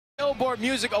Billboard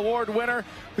Music Award winner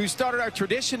who started our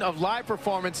tradition of live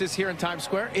performances here in Times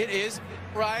Square. It is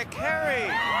Mariah Carey.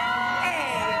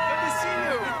 Hey. Good to see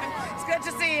you. It's good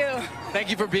to see you. Thank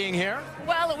you for being here.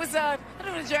 Well, it was a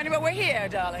journey, but we're here,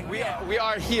 darling. We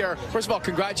are here. First of all,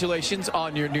 congratulations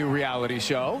on your new reality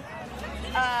show.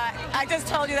 I just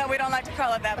told you that we don't like to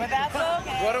call it that, but that's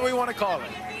okay. What do we want to call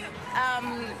it?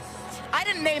 I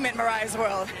didn't name it Mariah's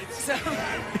World, so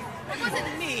it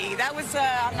wasn't me. That was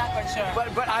I'm not quite sure.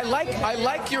 But I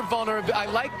like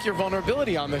your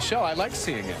vulnerability on the show. I like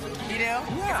seeing it. You do?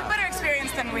 Yeah. It's a better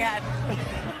experience than we had.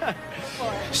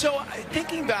 So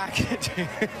thinking back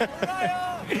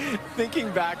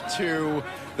to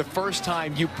the first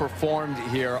time you performed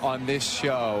here on this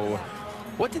show,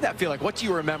 what did that feel like? What do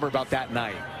you remember about that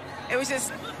night? It was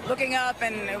just looking up,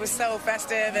 and it was so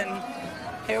festive, and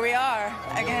here we are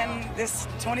again this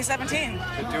 2017.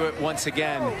 To do it once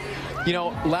again. You know,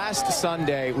 last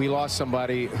Sunday we lost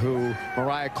somebody who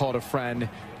Mariah called a friend,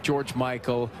 George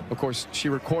Michael. Of course, she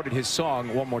recorded his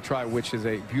song, One More Try, which is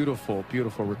a beautiful,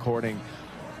 beautiful recording.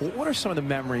 What are some of the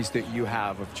memories that you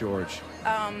have of George?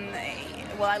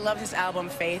 Well, I loved his album,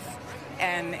 Faith,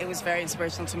 and it was very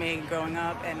inspirational to me growing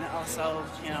up, and also,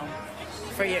 you know,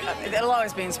 for you, it'll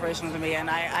always be inspirational to me, and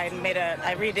I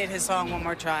redid his song, One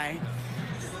More Try.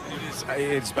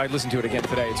 I listened to it again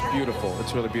today. It's beautiful.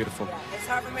 It's really beautiful. It's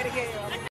hard for me to get you.